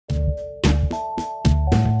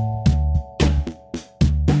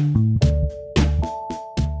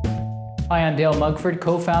Hi, I'm Dale Mugford,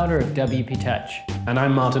 co-founder of WP Touch. And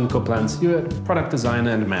I'm Martin Copeland-Stewart, product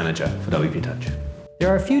designer and manager for WP Touch. There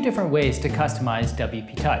are a few different ways to customize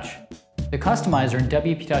WP Touch. The customizer in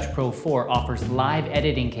WP Touch Pro 4 offers live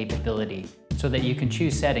editing capability so that you can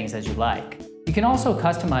choose settings as you like. You can also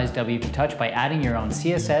customize WP Touch by adding your own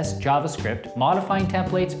CSS, JavaScript, modifying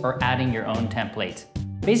templates, or adding your own templates.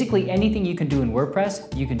 Basically anything you can do in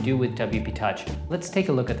WordPress, you can do with WP Touch. Let's take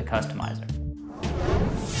a look at the customizer.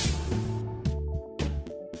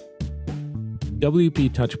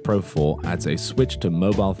 WP Touch Pro 4 adds a Switch to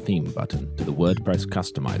Mobile Theme button to the WordPress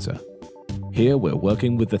customizer. Here we're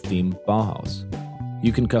working with the theme Bauhaus.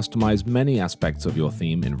 You can customize many aspects of your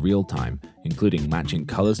theme in real time, including matching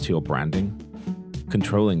colors to your branding,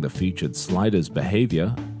 controlling the featured slider's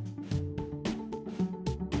behavior,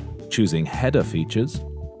 choosing header features,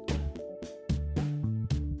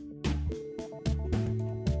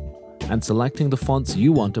 and selecting the fonts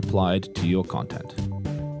you want applied to your content.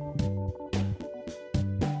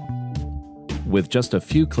 With just a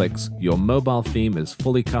few clicks, your mobile theme is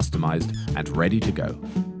fully customized and ready to go.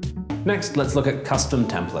 Next, let's look at custom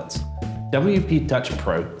templates. WP Touch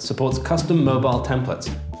Pro supports custom mobile templates,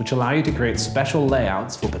 which allow you to create special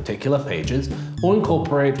layouts for particular pages or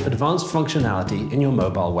incorporate advanced functionality in your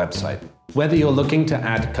mobile website. Whether you're looking to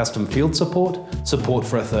add custom field support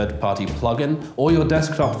for a third-party plugin, or your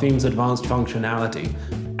desktop theme's advanced functionality,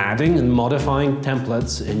 adding and modifying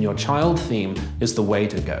templates in your child theme is the way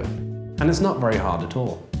to go. And it's not very hard at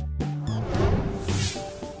all.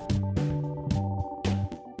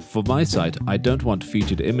 For my site, I don't want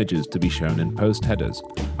featured images to be shown in post headers.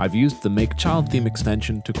 I've used the Make Child Theme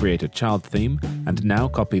extension to create a child theme and now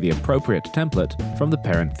copy the appropriate template from the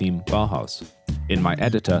parent theme Bauhaus. In my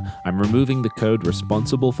editor, I'm removing the code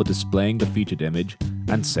responsible for displaying the featured image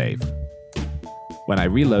and save. When I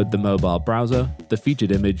reload the mobile browser, the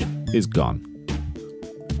featured image is gone.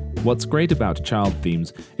 What's great about child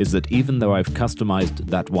themes is that even though I've customized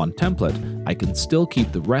that one template, I can still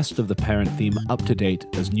keep the rest of the parent theme up to date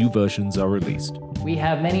as new versions are released. We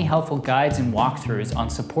have many helpful guides and walkthroughs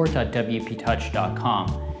on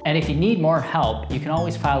support.wptouch.com. And if you need more help, you can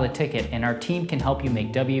always file a ticket and our team can help you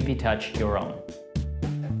make WP Touch your own.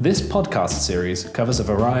 This podcast series covers a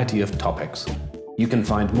variety of topics. You can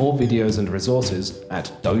find more videos and resources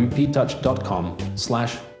at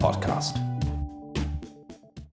wptouch.com/podcast.